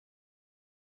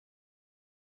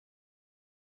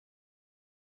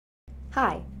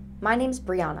Hi, my name's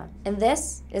Brianna, and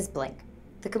this is Blink,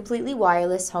 the completely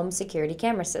wireless home security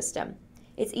camera system.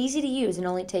 It's easy to use and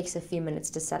only takes a few minutes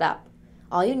to set up.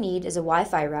 All you need is a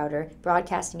Wi-Fi router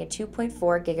broadcasting a 2.4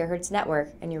 GHz network,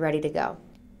 and you're ready to go.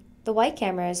 The white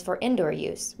camera is for indoor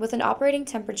use, with an operating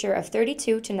temperature of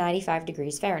 32 to 95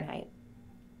 degrees Fahrenheit.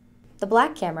 The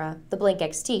black camera, the Blink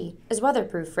XT, is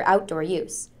weatherproof for outdoor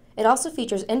use. It also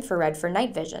features infrared for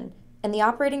night vision, and the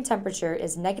operating temperature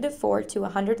is -4 to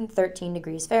 113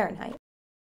 degrees Fahrenheit.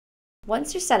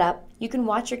 Once you're set up, you can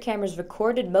watch your camera's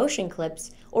recorded motion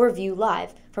clips or view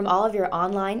live from all of your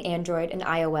online Android and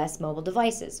iOS mobile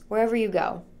devices, wherever you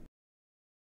go.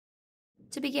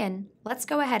 To begin, let's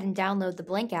go ahead and download the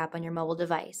Blink app on your mobile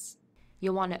device.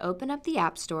 You'll want to open up the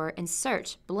App Store and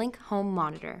search Blink Home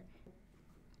Monitor.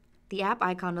 The app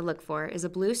icon to look for is a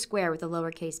blue square with a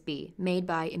lowercase b, made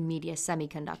by Media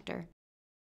Semiconductor.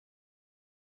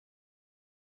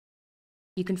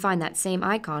 You can find that same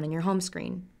icon in your home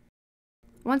screen.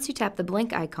 Once you tap the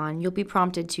Blink icon, you'll be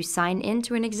prompted to sign in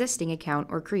to an existing account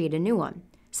or create a new one.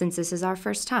 Since this is our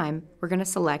first time, we're going to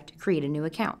select Create a New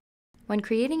Account. When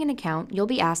creating an account, you'll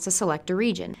be asked to select a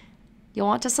region. You'll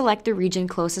want to select the region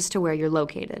closest to where you're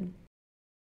located.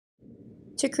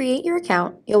 To create your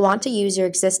account, you'll want to use your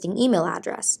existing email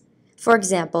address. For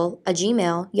example, a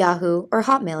Gmail, Yahoo, or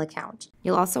Hotmail account.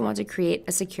 You'll also want to create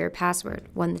a secure password,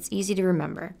 one that's easy to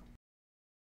remember.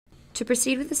 To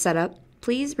proceed with the setup,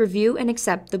 please review and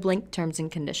accept the Blink terms and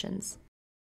conditions.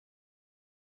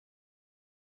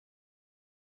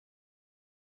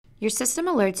 Your system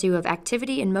alerts you of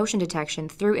activity and motion detection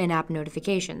through in-app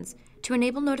notifications. To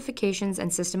enable notifications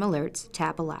and system alerts,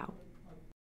 tap Allow.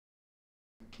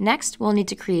 Next, we'll need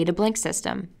to create a Blink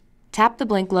system. Tap the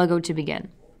Blink logo to begin.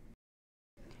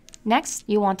 Next,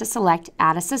 you want to select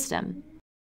Add a System.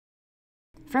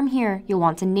 From here, you'll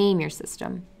want to name your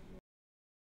system.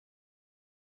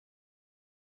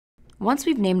 Once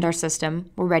we've named our system,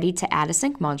 we're ready to add a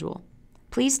sync module.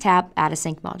 Please tap Add a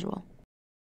Sync Module.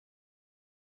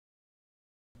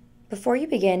 Before you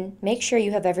begin, make sure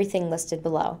you have everything listed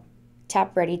below.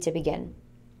 Tap Ready to begin.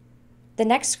 The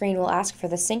next screen will ask for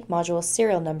the sync module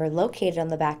serial number located on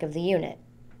the back of the unit.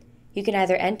 You can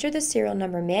either enter the serial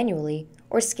number manually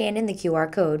or scan in the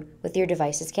QR code with your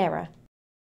device's camera.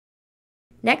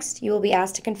 Next, you will be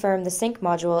asked to confirm the sync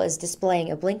module is displaying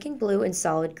a blinking blue and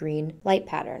solid green light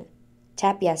pattern.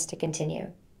 Tap Yes to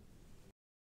continue.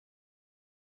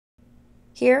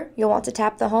 Here, you'll want to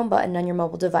tap the Home button on your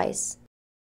mobile device.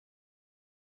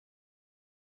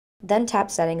 Then tap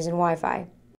Settings and Wi-Fi.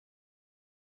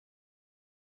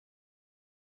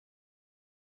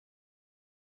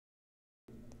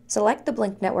 Select the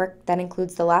Blink network that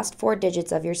includes the last 4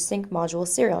 digits of your sync module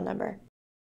serial number.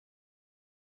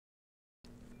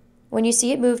 When you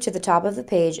see it move to the top of the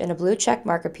page and a blue check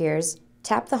mark appears,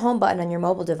 tap the Home button on your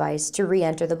mobile device to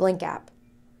re-enter the Blink app.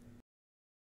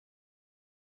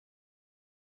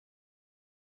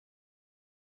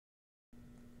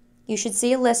 You should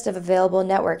see a list of available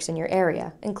networks in your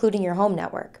area, including your home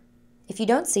network. If you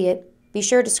don't see it, be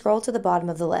sure to scroll to the bottom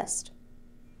of the list.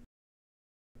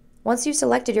 Once you've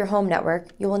selected your home network,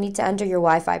 you will need to enter your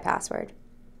Wi-Fi password.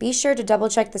 Be sure to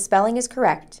double-check the spelling is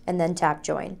correct and then tap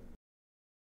Join.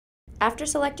 After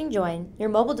selecting Join, your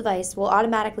mobile device will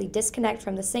automatically disconnect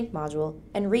from the sync module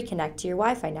and reconnect to your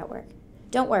Wi-Fi network.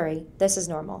 Don't worry, this is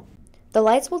normal. The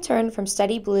lights will turn from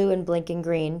steady blue and blinking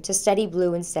green to steady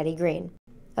blue and steady green.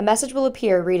 A message will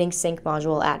appear reading Sync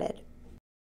Module added.